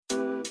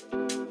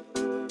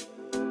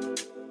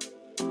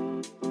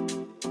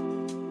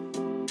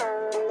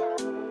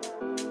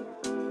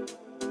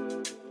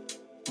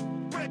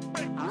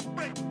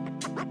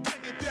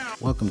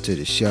Welcome to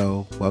the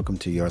show. Welcome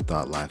to Your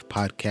Thought Life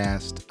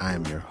podcast. I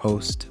am your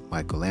host,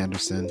 Michael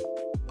Anderson.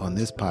 On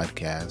this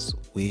podcast,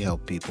 we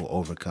help people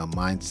overcome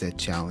mindset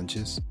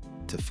challenges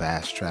to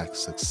fast track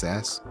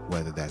success,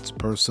 whether that's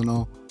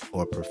personal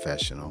or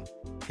professional.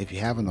 If you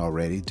haven't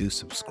already, do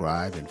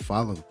subscribe and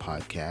follow the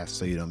podcast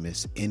so you don't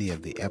miss any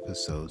of the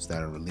episodes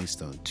that are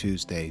released on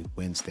Tuesday,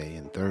 Wednesday,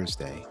 and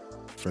Thursday.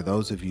 For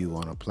those of you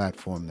on a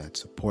platform that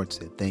supports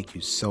it, thank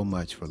you so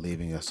much for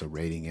leaving us a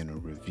rating and a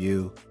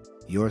review.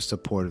 Your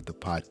support of the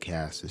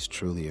podcast is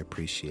truly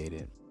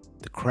appreciated.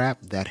 The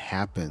crap that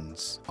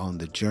happens on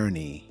the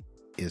journey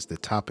is the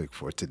topic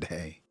for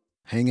today.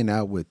 Hanging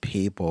out with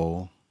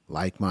people,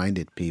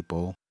 like-minded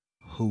people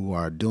who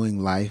are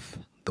doing life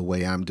the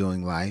way I'm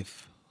doing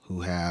life,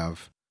 who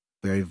have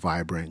very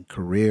vibrant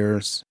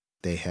careers.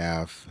 They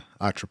have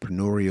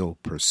entrepreneurial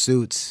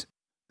pursuits,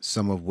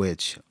 some of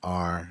which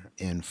are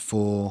in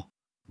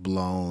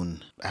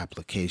full-blown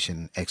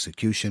application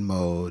execution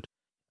mode.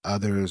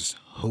 Others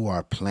who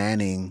are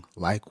planning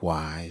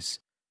likewise,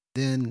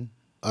 then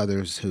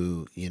others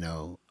who,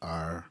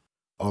 are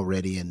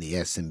already in the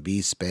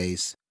SMB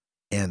space,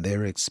 and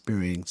they're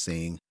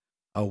experiencing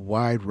a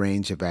wide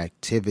range of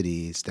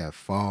activities that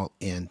fall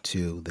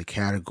into the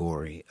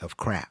category of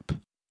crap.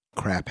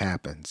 Crap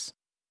happens.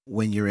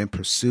 When you're in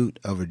pursuit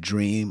of a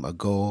dream, a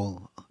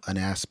goal, an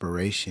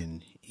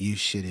aspiration, you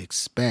should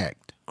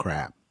expect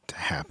crap to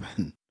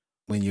happen.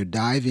 When you're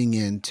diving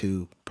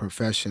into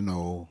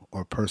professional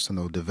or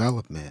personal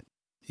development,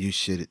 you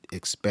should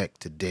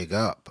expect to dig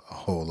up a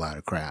whole lot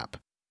of crap.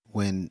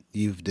 When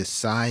you've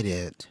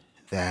decided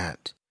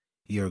that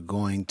you're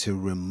going to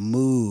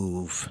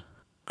remove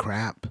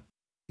crap,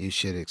 you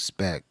should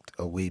expect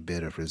a wee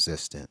bit of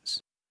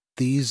resistance.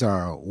 These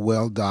are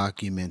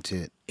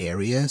well-documented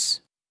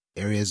areas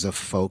of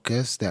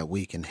focus that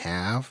we can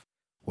have,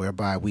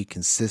 whereby we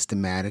can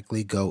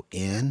systematically go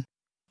in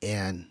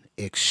and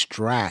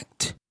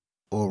extract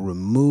or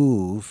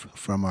remove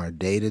from our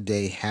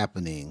day-to-day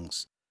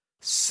happenings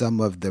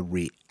some of the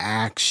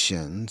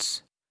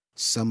reactions,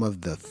 some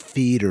of the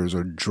feeders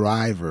or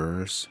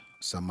drivers,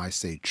 some might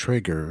say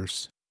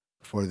triggers,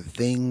 for the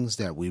things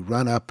that we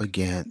run up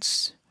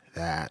against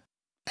that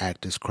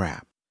act as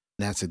crap.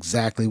 And that's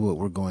exactly what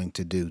we're going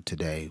to do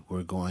today.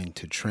 We're going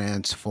to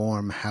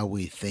transform how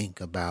we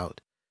think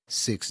about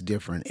 6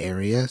 different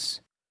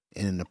areas.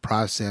 And in the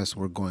process,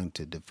 we're going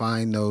to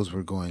define those.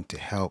 We're going to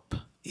help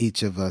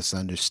each of us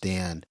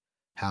understand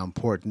how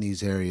important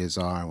these areas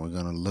are, and we're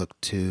going to look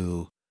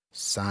to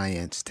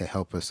science to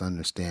help us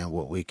understand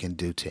what we can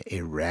do to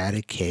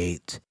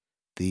eradicate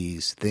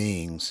these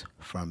things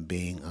from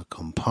being a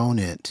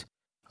component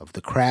of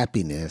the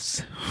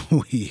crappiness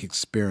we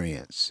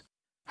experience.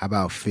 How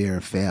about fear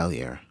of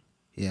failure?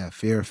 Yeah,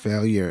 fear of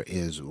failure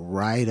is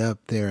right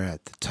up there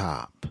at the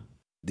top.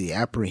 The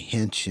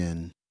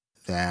apprehension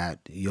that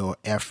your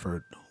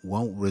effort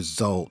won't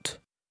result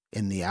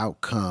in the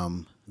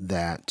outcome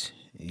that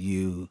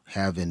you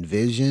have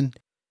envisioned,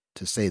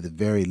 to say the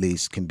very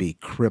least, can be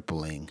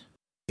crippling.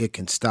 It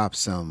can stop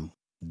some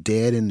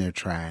dead in their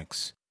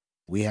tracks.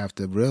 We have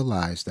to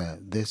realize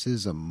that this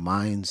is a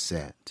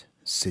mindset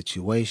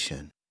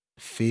situation.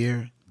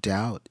 Fear,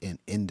 doubt, and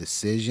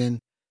indecision,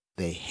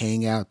 they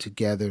hang out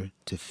together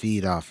to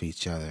feed off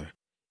each other.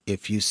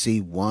 If you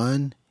see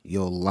one,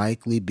 you'll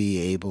likely be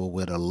able,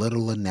 with a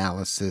little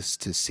analysis,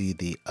 to see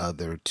the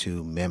other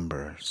 2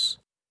 members.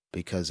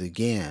 Because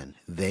again,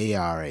 they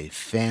are a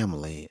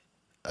family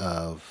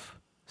of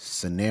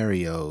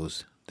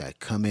scenarios that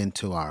come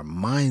into our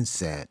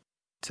mindset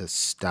to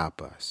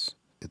stop us.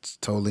 It's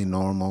totally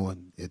normal.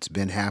 It's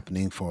been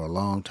happening for a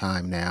long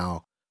time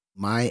now.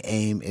 My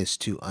aim is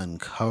to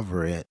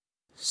uncover it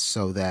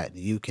so that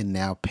you can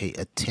now pay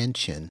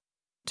attention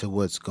to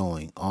what's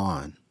going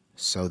on,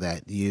 so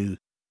that you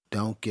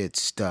don't get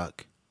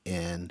stuck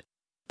in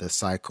the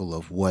cycle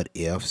of what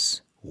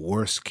ifs,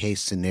 worst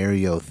case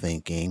scenario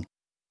thinking,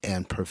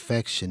 and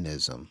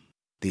perfectionism.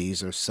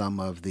 These are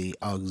some of the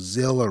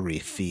auxiliary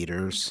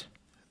feeders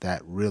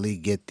that really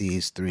get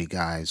these 3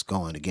 guys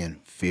going. Again,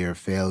 fear,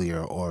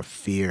 failure, or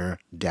fear,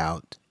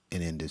 doubt,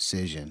 and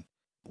indecision.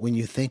 When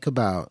you think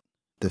about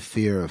the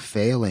fear of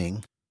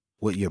failing,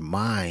 what your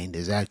mind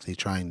is actually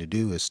trying to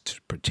do is to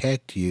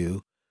protect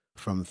you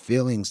from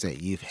feelings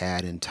that you've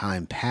had in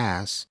time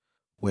past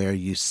where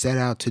you set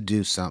out to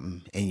do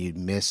something and you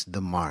missed the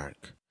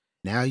mark.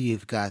 Now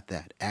you've got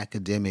that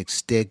academic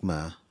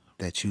stigma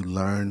that you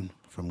learn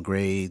from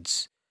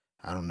grades,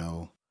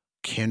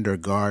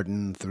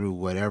 kindergarten through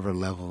whatever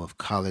level of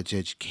college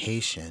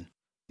education.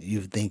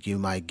 You think you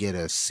might get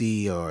a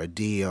C or a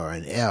D or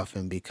an F,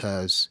 and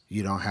because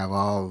you don't have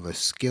all the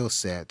skill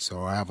sets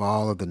or have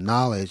all of the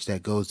knowledge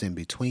that goes in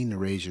between to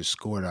raise your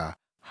score to a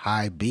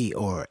high B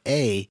or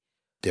A,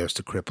 there's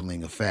the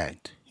crippling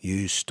effect.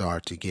 You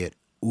start to get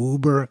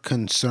uber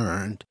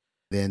concerned.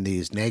 Then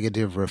these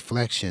negative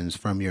reflections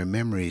from your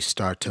memories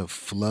start to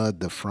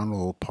flood the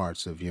frontal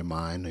parts of your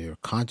mind, or your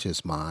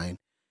conscious mind.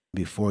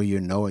 Before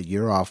you know it,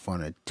 you're off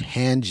on a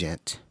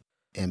tangent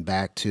and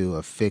back to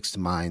a fixed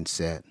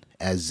mindset,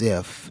 as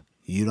if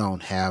you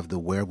don't have the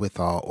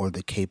wherewithal or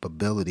the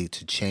capability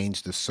to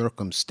change the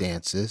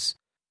circumstances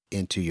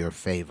into your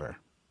favor.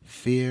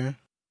 Fear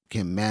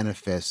can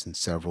manifest in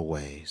several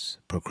ways: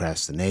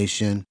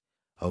 procrastination,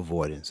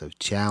 avoidance of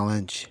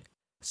challenge,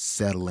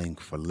 settling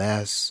for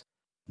less,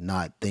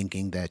 not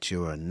thinking that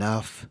you're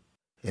enough.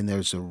 And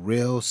there's a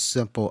real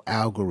simple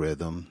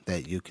algorithm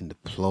that you can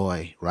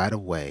deploy right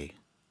away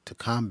to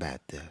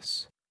combat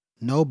this.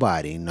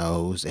 Nobody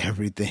knows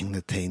everything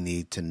that they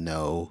need to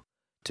know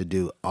to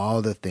do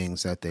all the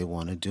things that they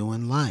want to do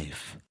in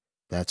life.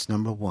 That's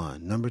number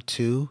one. Number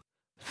two,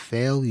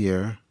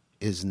 failure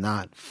is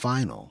not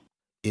final.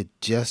 It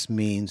just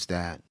means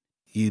that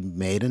you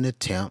made an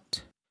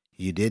attempt,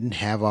 you didn't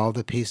have all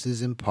the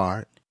pieces in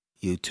part,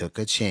 you took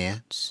a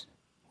chance,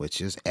 which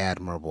is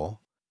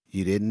admirable.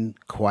 You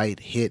didn't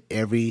quite hit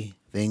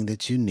everything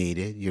that you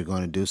needed. You're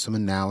going to do some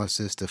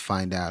analysis to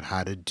find out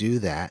how to do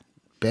that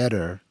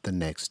better the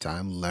next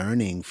time,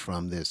 learning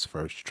from this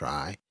first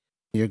try.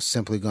 You're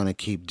simply going to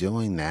keep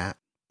doing that,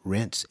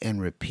 rinse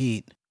and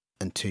repeat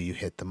until you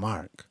hit the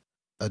mark.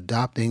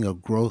 Adopting a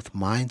growth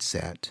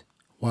mindset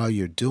while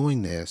you're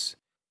doing this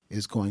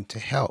is going to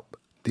help.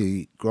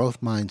 The growth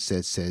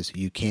mindset says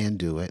you can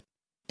do it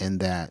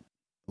and that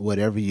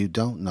whatever you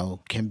don't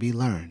know can be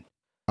learned.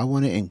 I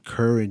want to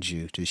encourage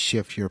you to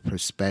shift your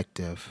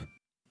perspective,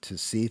 to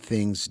see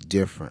things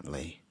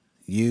differently.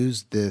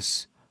 Use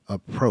this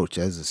approach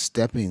as a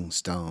stepping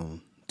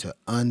stone to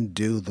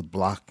undo the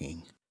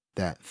blocking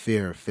that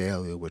fear of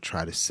failure would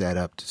try to set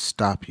up to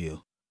stop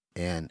you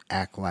and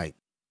act like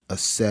a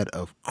set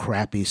of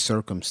crappy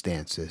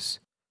circumstances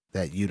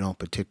that you don't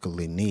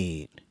particularly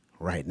need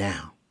right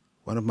now.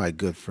 One of my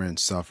good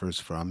friends suffers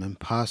from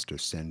imposter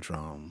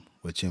syndrome,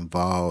 which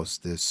involves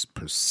this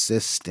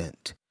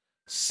persistent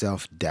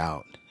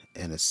self-doubt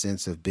and a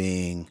sense of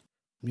being,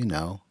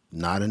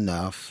 not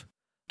enough.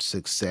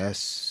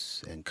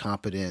 Success and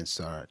competence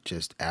are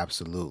just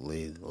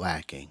absolutely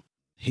lacking.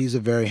 He's a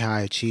very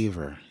high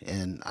achiever,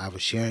 and I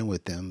was sharing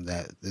with them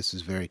that this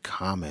is very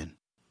common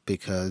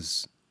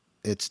because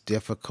it's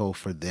difficult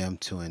for them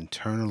to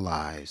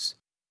internalize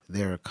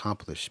their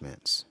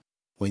accomplishments.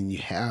 When you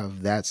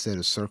have that set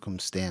of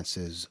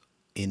circumstances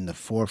in the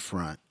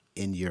forefront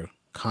in your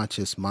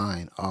conscious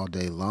mind all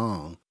day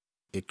long,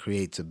 it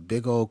creates a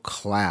big old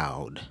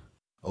cloud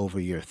over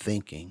your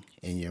thinking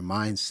and your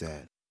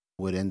mindset.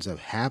 What ends up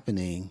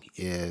happening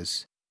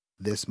is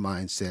this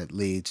mindset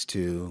leads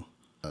to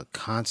a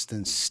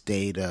constant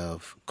state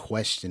of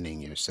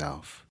questioning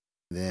yourself.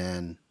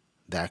 Then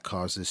that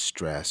causes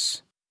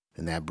stress,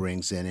 and that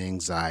brings in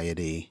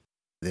anxiety.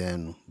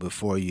 Then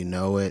before you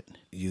know it,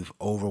 you've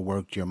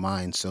overworked your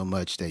mind so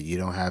much that you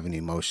don't have any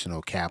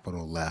emotional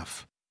capital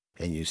left,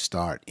 and you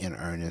start in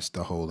earnest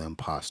the whole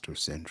imposter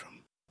syndrome.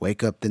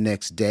 Wake up the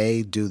next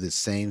day, do the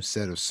same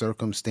set of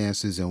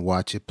circumstances, and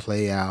watch it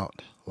play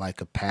out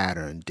like a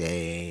pattern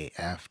day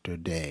after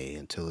day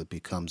until it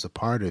becomes a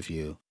part of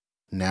you.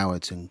 Now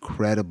it's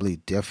incredibly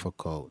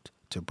difficult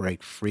to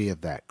break free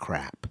of that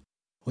crap.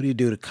 What do you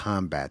do to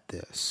combat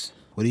this?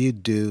 What do you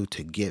do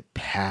to get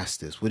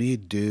past this? What do you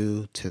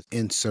do to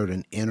insert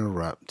an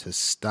interrupt to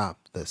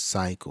stop the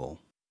cycle?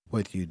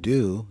 What you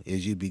do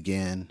is you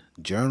begin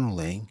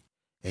journaling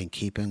and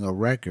keeping a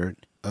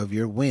record of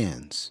your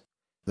wins.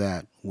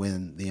 That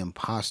when the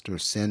imposter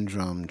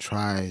syndrome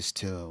tries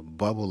to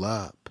bubble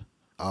up,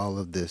 all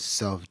of this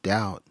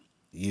self-doubt,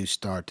 you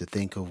start to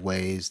think of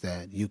ways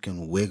that you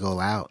can wiggle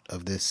out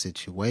of this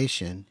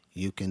situation.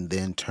 You can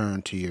then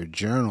turn to your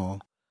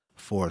journal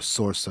for a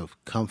source of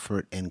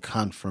comfort and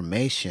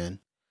confirmation.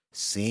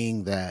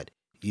 Seeing that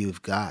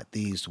you've got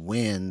these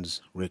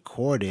wins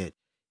recorded,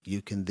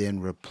 you can then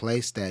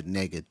replace that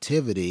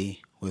negativity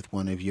with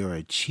one of your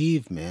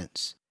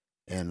achievements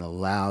and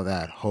allow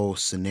that whole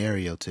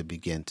scenario to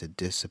begin to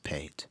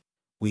dissipate.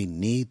 We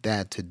need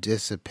that to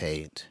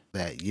dissipate,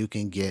 that you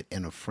can get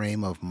in a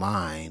frame of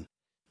mind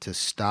to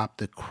stop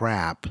the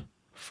crap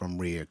from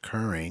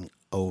reoccurring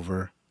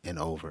over and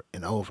over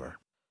and over.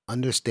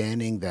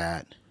 Understanding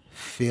that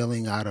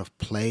feeling out of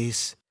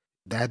place,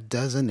 that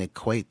doesn't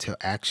equate to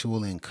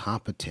actual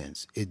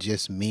incompetence. It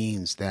just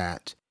means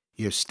that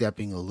you're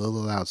stepping a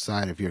little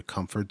outside of your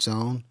comfort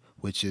zone,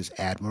 which is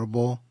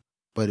admirable,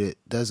 but it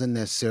doesn't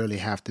necessarily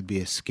have to be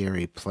a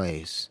scary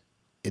place.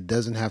 It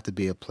doesn't have to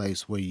be a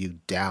place where you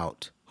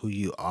doubt who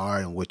you are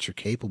and what you're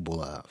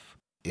capable of.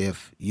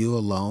 If you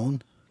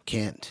alone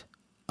can't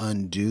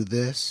undo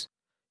this,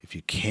 if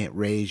you can't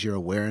raise your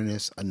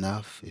awareness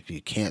enough, if you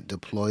can't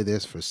deploy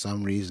this for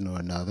some reason or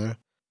another,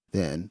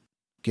 then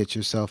get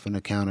yourself an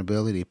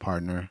accountability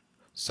partner,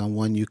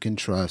 someone you can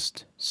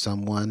trust,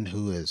 someone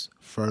who is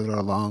further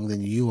along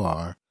than you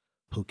are,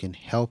 who can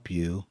help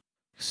you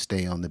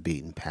stay on the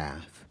beaten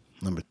path.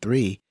 Number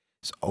 3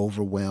 is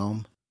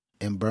overwhelm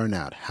and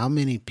burnout. How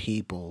many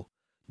people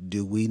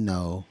do we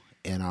know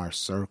in our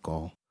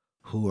circle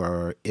who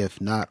are, if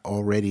not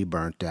already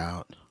burnt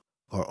out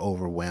or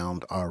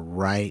overwhelmed, are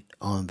right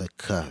on the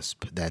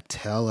cusp, that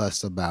tell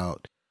us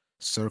about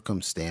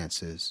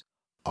circumstances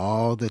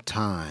all the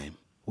time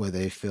where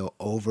they feel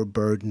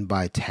overburdened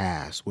by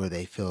tasks, where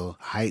they feel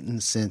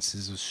heightened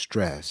senses of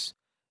stress,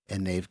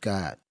 and they've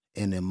got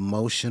an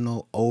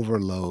emotional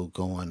overload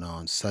going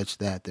on such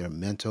that their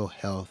mental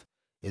health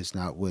is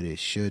not what it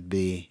should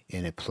be,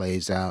 and it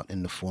plays out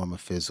in the form of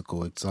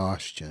physical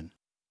exhaustion.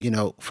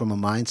 From a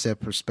mindset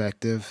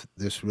perspective,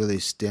 this really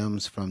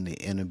stems from the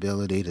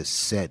inability to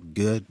set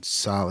good,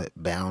 solid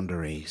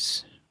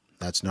boundaries.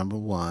 That's number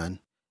one.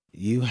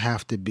 You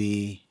have to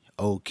be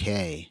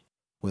okay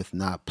with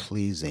not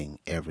pleasing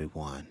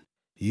everyone.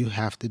 You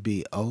have to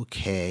be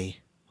okay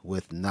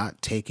with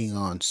not taking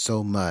on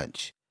so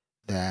much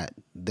that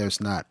there's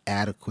not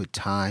adequate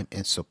time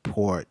and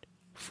support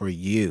for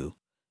you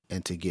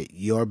and to get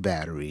your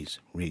batteries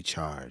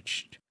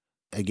recharged.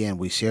 Again,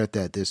 we shared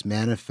that this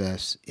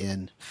manifests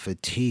in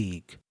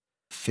fatigue,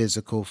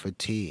 physical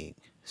fatigue.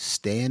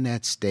 Stay in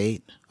that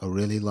state a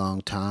really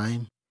long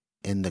time,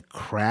 and the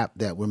crap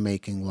that we're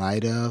making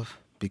light of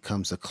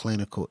becomes a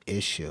clinical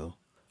issue.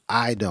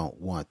 I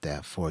don't want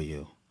that for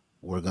you.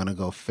 We're going to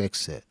go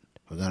fix it.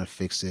 We're going to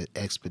fix it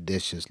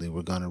expeditiously.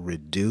 We're going to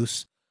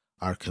reduce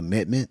our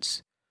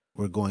commitments.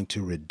 We're going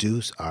to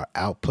reduce our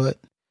output.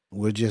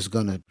 We're just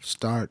going to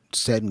start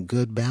setting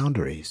good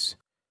boundaries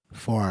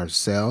for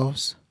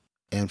ourselves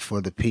and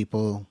for the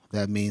people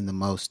that mean the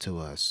most to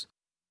us.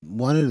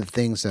 One of the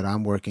things that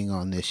I'm working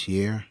on this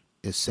year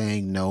is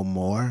saying no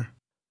more.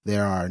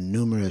 There are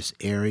numerous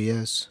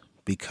areas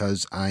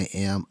because I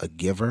am a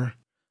giver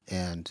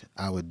and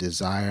I would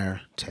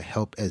desire to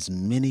help as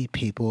many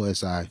people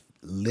as I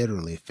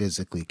literally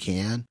physically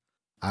can.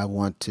 I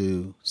want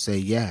to say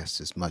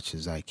yes as much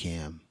as I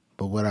can.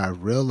 But what I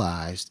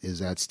realized is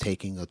that's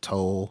taking a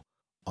toll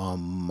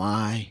on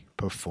my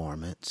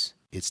performance.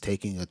 It's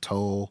taking a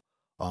toll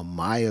on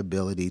my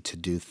ability to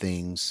do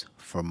things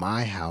for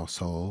my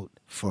household,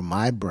 for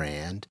my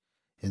brand.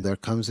 And there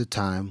comes a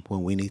time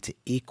when we need to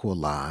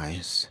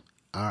equalize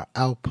our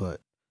output.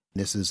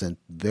 This is a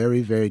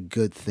very, very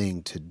good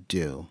thing to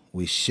do.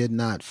 We should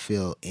not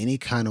feel any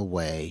kind of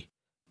way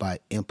by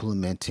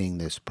implementing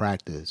this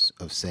practice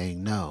of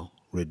saying no,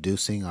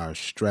 reducing our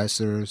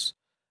stressors,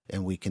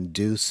 and we can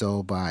do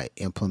so by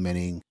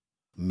implementing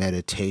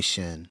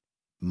meditation,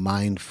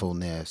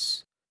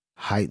 mindfulness,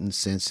 heightened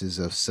senses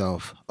of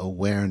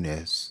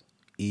self-awareness,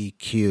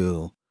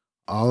 EQ.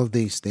 All of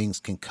these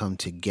things can come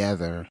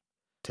together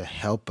to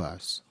help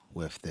us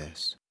with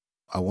this.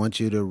 I want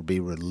you to be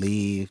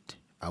relieved.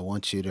 I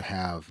want you to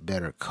have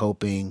better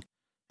coping,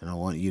 and I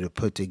want you to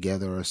put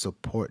together a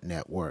support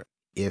network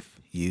if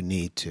you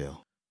need to.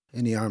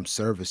 In the armed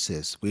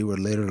services, we were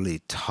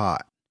literally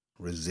taught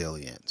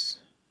resilience.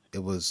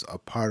 It was a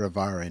part of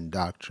our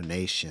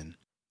indoctrination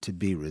to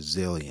be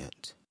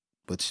resilient,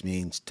 which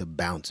means to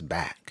bounce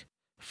back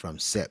from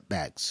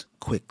setbacks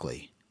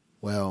quickly.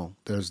 Well,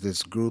 there's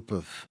this group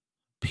of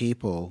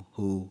people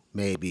who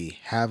maybe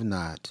have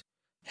not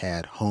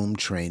had home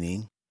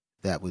training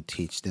that would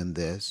teach them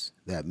this,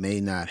 that may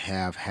not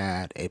have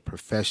had a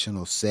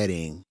professional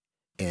setting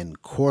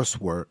and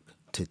coursework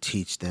to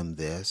teach them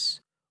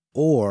this,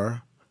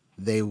 or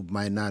they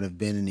might not have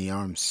been in the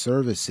armed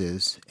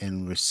services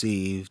and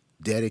received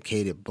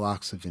dedicated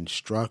blocks of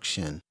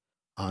instruction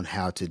on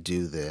how to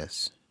do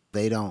this.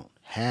 They don't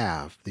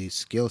have these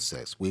skill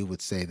sets. We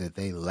would say that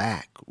they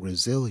lack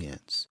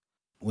resilience.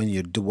 When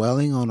you're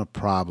dwelling on a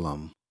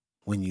problem,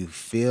 when you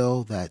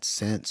feel that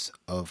sense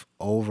of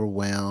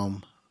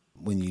overwhelm,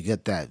 when you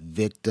get that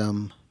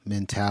victim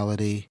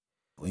mentality,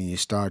 when you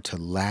start to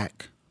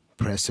lack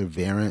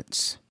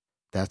perseverance,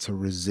 that's a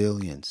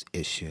resilience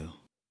issue.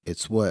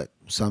 It's what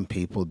some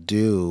people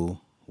do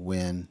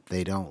when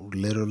they don't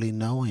literally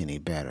know any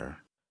better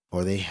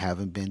or they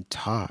haven't been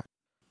taught.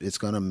 It's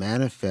going to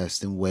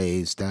manifest in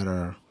ways that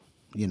are,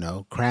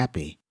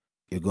 crappy.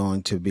 You're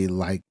going to be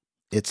like,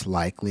 it's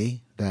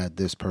likely that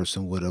this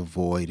person would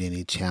avoid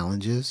any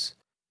challenges.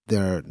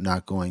 They're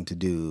not going to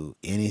do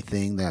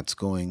anything that's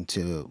going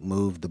to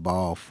move the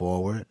ball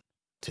forward,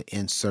 to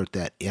insert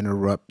that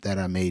interrupt that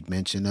I made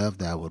mention of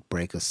that would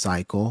break a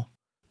cycle.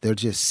 They're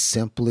just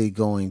simply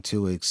going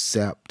to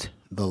accept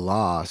the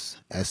loss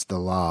as the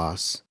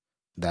loss.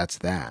 That's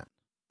that.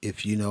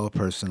 If you know a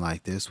person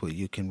like this, what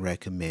you can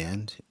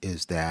recommend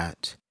is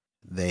that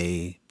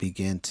they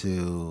begin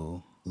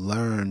to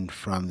learn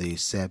from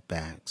these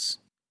setbacks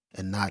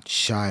and not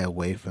shy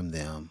away from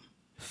them,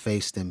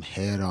 face them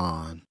head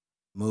on,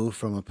 move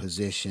from a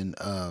position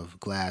of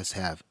glass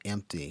half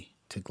empty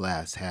to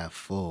glass half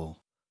full,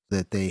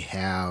 that they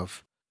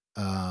have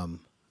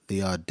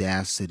the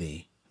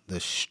audacity, the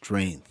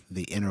strength,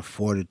 the inner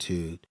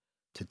fortitude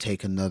to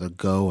take another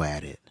go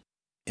at it,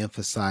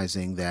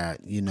 emphasizing that,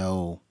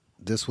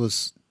 this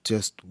was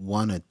just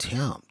one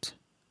attempt.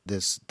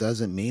 This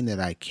doesn't mean that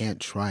I can't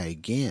try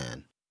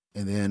again.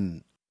 And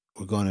then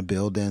we're going to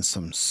build in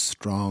some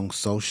strong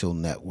social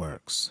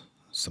networks,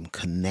 some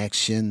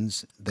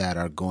connections that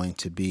are going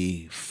to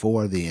be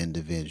for the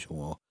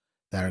individual,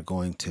 that are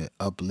going to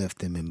uplift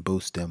them and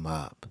boost them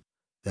up,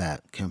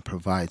 that can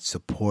provide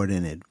support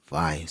and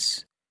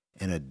advice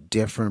and a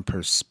different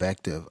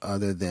perspective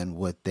other than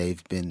what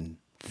they've been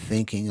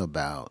thinking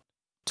about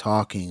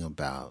talking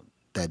about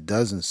that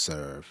doesn't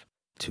serve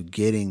to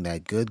getting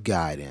that good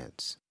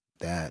guidance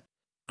that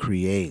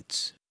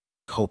creates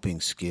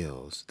coping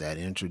skills, that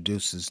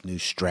introduces new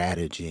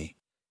strategy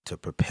to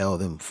propel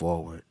them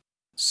forward.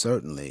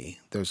 Certainly,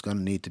 there's going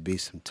to need to be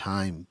some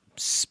time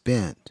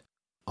spent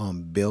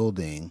on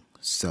building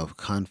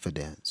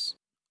self-confidence.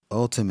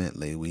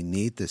 Ultimately, we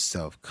need the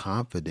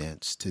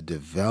self-confidence to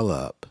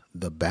develop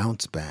the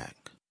bounce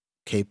back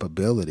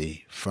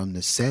capability from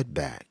the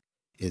setback.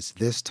 It's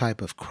this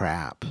type of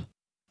crap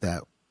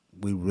that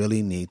we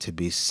really need to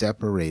be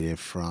separated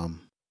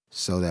from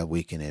so that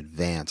we can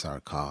advance our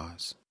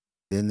cause.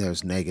 Then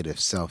there's negative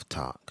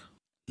self-talk,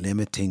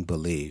 limiting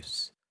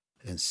beliefs,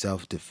 and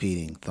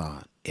self-defeating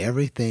thought.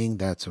 Everything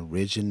that's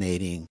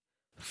originating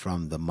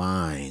from the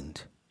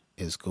mind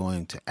is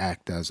going to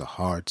act as a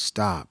hard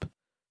stop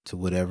to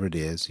whatever it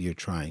is you're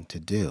trying to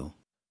do.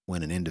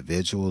 When an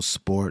individual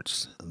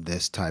sports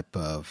this type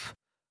of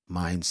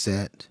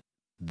mindset,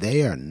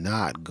 they are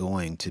not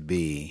going to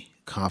be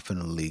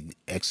confidently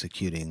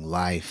executing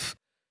life,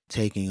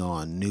 taking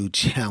on new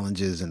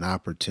challenges and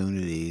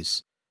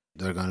opportunities.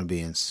 They're going to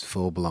be in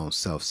full-blown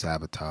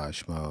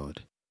self-sabotage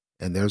mode.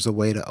 And there's a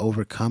way to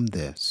overcome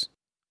this.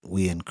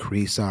 We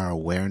increase our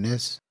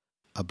awareness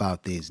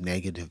about these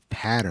negative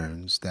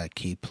patterns that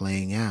keep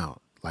playing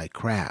out like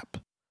crap.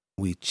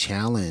 We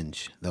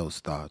challenge those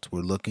thoughts.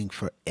 We're looking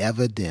for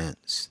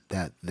evidence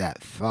that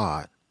that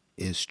thought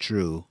is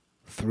true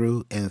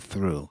through and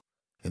through.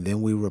 And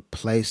then we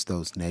replace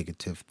those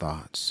negative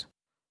thoughts.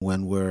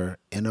 When we're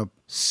in a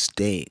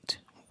state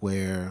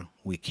where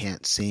we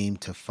can't seem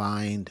to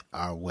find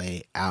our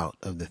way out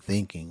of the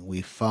thinking,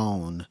 we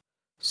phone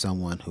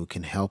someone who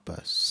can help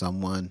us,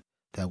 someone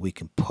that we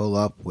can pull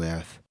up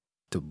with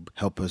to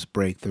help us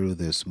break through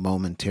this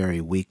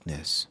momentary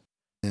weakness.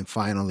 And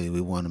finally,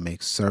 we want to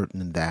make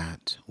certain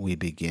that we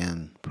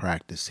begin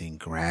practicing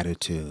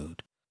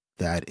gratitude.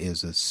 That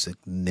is a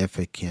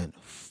significant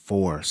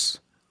force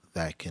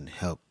that can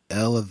help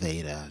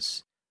elevate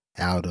us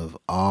out of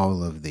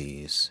all of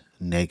these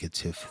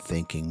negative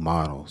thinking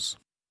models.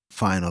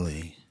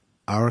 Finally,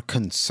 our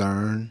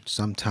concern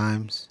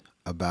sometimes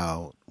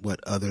about what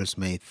others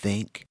may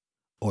think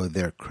or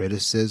their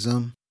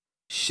criticism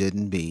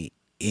shouldn't be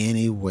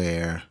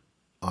anywhere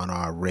on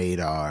our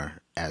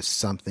radar as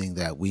something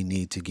that we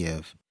need to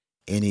give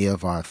any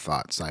of our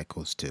thought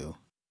cycles to.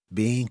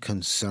 Being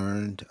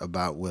concerned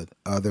about what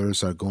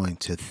others are going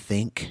to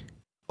think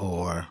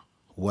or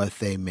what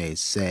they may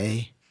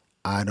say,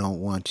 I don't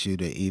want you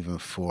to even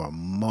for a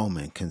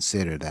moment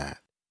consider that.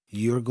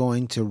 You're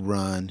going to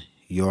run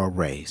your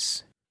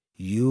race.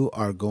 You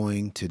are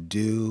going to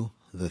do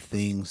the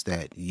things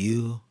that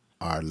you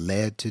are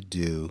led to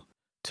do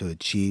to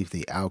achieve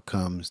the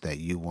outcomes that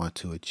you want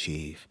to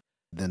achieve.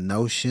 The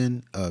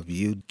notion of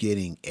you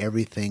getting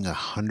everything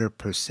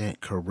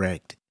 100%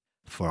 correct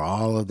for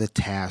all of the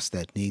tasks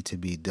that need to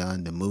be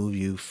done to move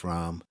you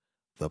from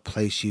the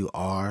place you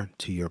are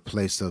to your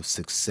place of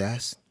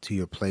success, to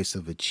your place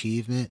of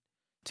achievement,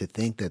 to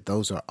think that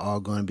those are all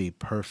going to be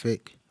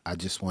perfect, I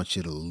just want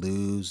you to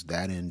lose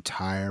that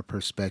entire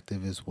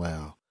perspective as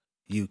well.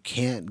 You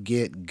can't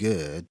get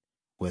good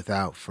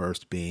without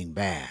first being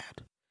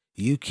bad.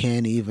 You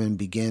can't even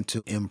begin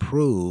to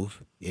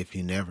improve if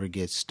you never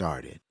get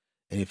started.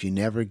 And if you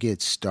never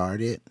get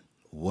started,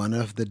 one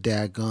of the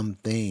daggum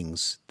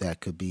things that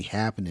could be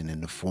happening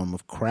in the form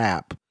of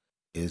crap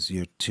is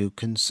you're too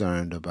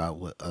concerned about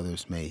what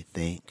others may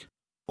think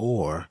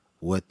or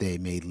what they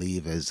may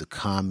leave as a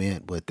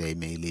comment, what they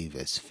may leave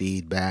as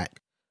feedback.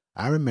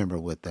 I remember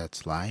what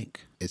that's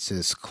like. It's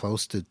as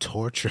close to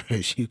torture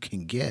as you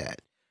can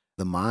get.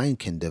 The mind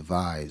can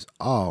devise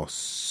all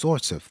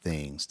sorts of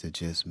things to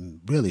just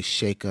really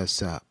shake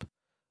us up.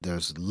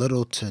 There's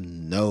little to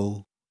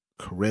no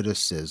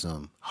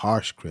criticism,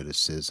 harsh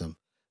criticism,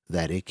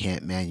 that it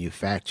can't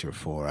manufacture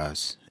for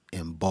us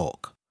in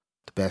bulk.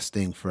 The best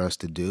thing for us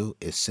to do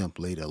is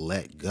simply to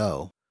let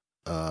go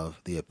of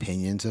the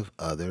opinions of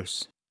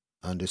others,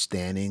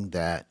 understanding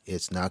that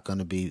it's not going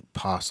to be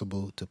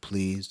possible to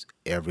please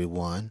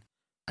everyone.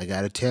 I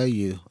got to tell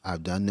you,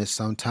 I've done this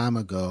some time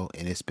ago,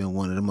 and it's been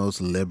one of the most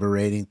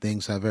liberating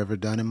things I've ever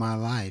done in my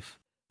life.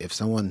 If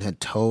someone had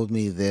told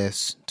me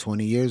this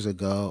 20 years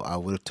ago, I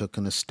would have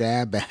taken a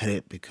stab at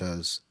it,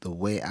 because the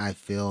way I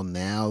feel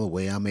now, the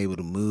way I'm able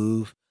to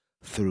move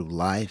through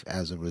life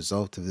as a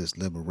result of this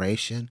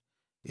liberation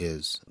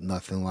is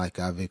nothing like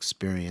I've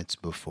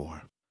experienced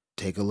before.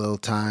 Take a little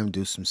time,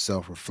 do some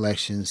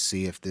self-reflection,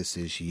 see if this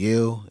is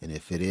you, and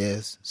if it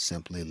is,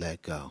 simply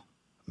let go.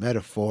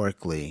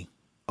 Metaphorically,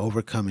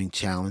 overcoming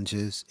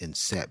challenges and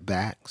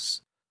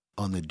setbacks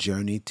on the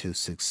journey to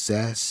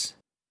success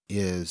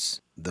is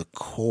the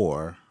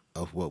core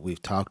of what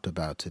we've talked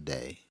about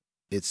today.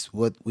 It's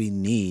what we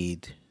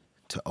need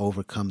to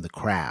overcome the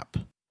crap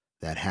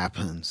that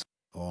happens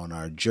on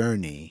our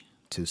journey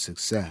to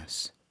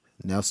success.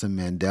 Nelson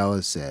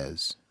Mandela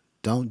says,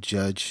 "Don't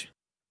judge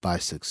by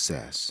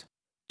success.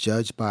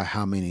 Judge by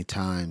how many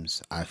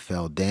times I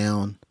fell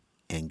down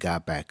and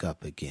got back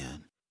up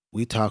again."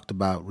 We talked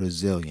about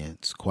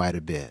resilience quite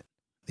a bit.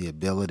 the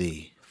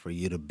ability for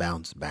you to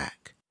bounce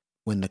back.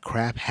 When the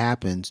crap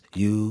happens,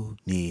 you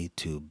need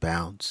to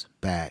bounce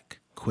back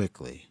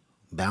quickly.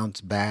 Bounce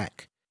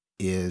back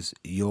is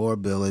your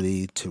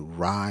ability to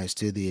rise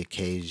to the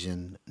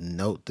occasion,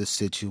 note the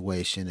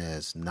situation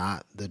as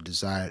not the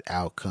desired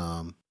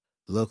outcome,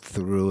 look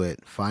through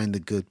it, find the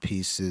good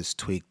pieces,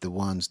 tweak the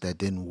ones that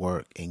didn't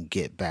work, and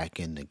get back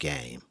in the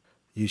game.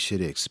 You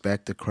should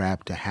expect the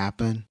crap to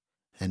happen.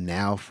 And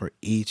now for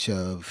each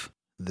of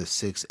the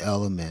 6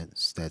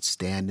 elements that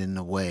stand in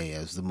the way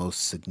as the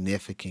most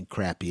significant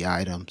crappy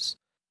items,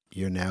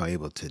 you're now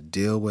able to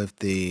deal with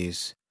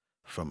these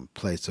from a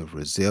place of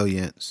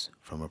resilience,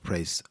 from a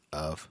place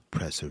of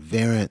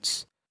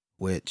perseverance,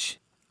 which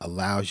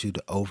allows you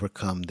to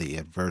overcome the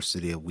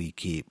adversity that we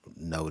keep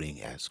noting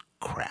as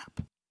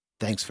crap.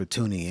 Thanks for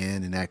tuning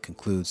in, and that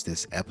concludes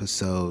this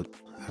episode.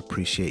 I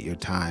appreciate your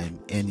time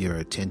and your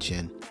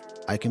attention.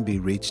 I can be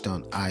reached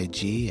on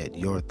IG at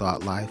Your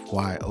Thought Life,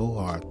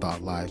 YOR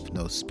Thought Life,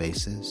 no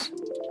spaces.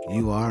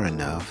 You are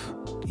enough,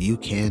 you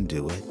can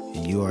do it,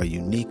 and you are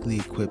uniquely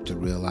equipped to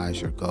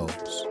realize your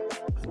goals.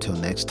 Until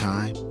next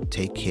time,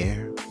 take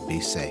care,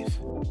 be safe.